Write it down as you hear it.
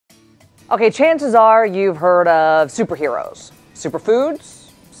Okay, chances are you've heard of superheroes, superfoods,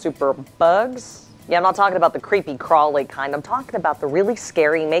 superbugs. Yeah, I'm not talking about the creepy, crawly kind. I'm talking about the really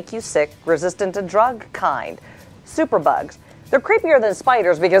scary, make you sick, resistant to drug kind. Superbugs. They're creepier than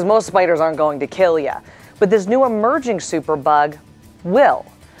spiders because most spiders aren't going to kill you. But this new emerging superbug will.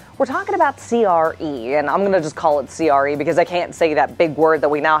 We're talking about CRE, and I'm going to just call it CRE because I can't say that big word that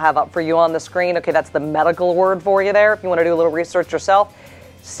we now have up for you on the screen. Okay, that's the medical word for you there if you want to do a little research yourself.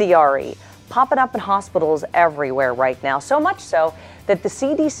 CRE. Popping up in hospitals everywhere right now, so much so that the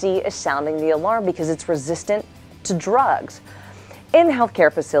CDC is sounding the alarm because it's resistant to drugs. In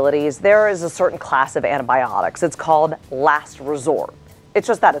healthcare facilities, there is a certain class of antibiotics. It's called last resort. It's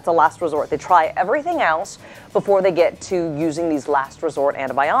just that, it's a last resort. They try everything else before they get to using these last resort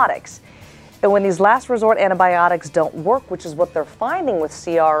antibiotics. And when these last resort antibiotics don't work, which is what they're finding with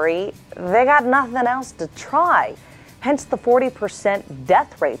CRE, they got nothing else to try. Hence the 40%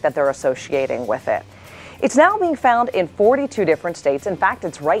 death rate that they're associating with it. It's now being found in 42 different states. In fact,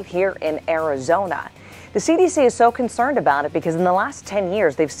 it's right here in Arizona. The CDC is so concerned about it because in the last 10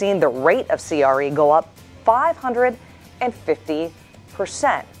 years, they've seen the rate of CRE go up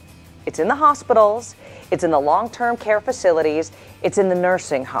 550%. It's in the hospitals, it's in the long-term care facilities, it's in the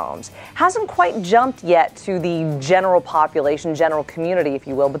nursing homes. Hasn't quite jumped yet to the general population, general community, if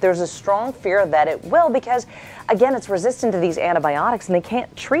you will, but there's a strong fear that it will because, again, it's resistant to these antibiotics and they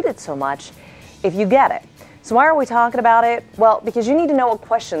can't treat it so much if you get it. So why are we talking about it? Well, because you need to know what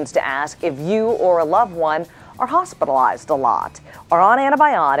questions to ask if you or a loved one are hospitalized a lot, are on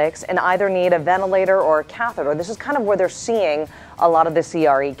antibiotics, and either need a ventilator or a catheter. This is kind of where they're seeing a lot of the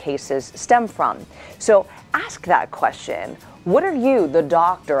CRE cases stem from. So ask that question. What are you, the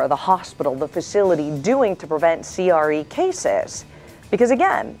doctor, or the hospital, the facility, doing to prevent CRE cases? Because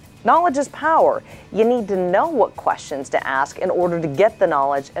again, knowledge is power. You need to know what questions to ask in order to get the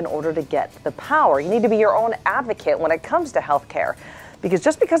knowledge, in order to get the power. You need to be your own advocate when it comes to healthcare. Because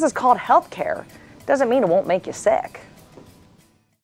just because it's called healthcare doesn't mean it won't make you sick.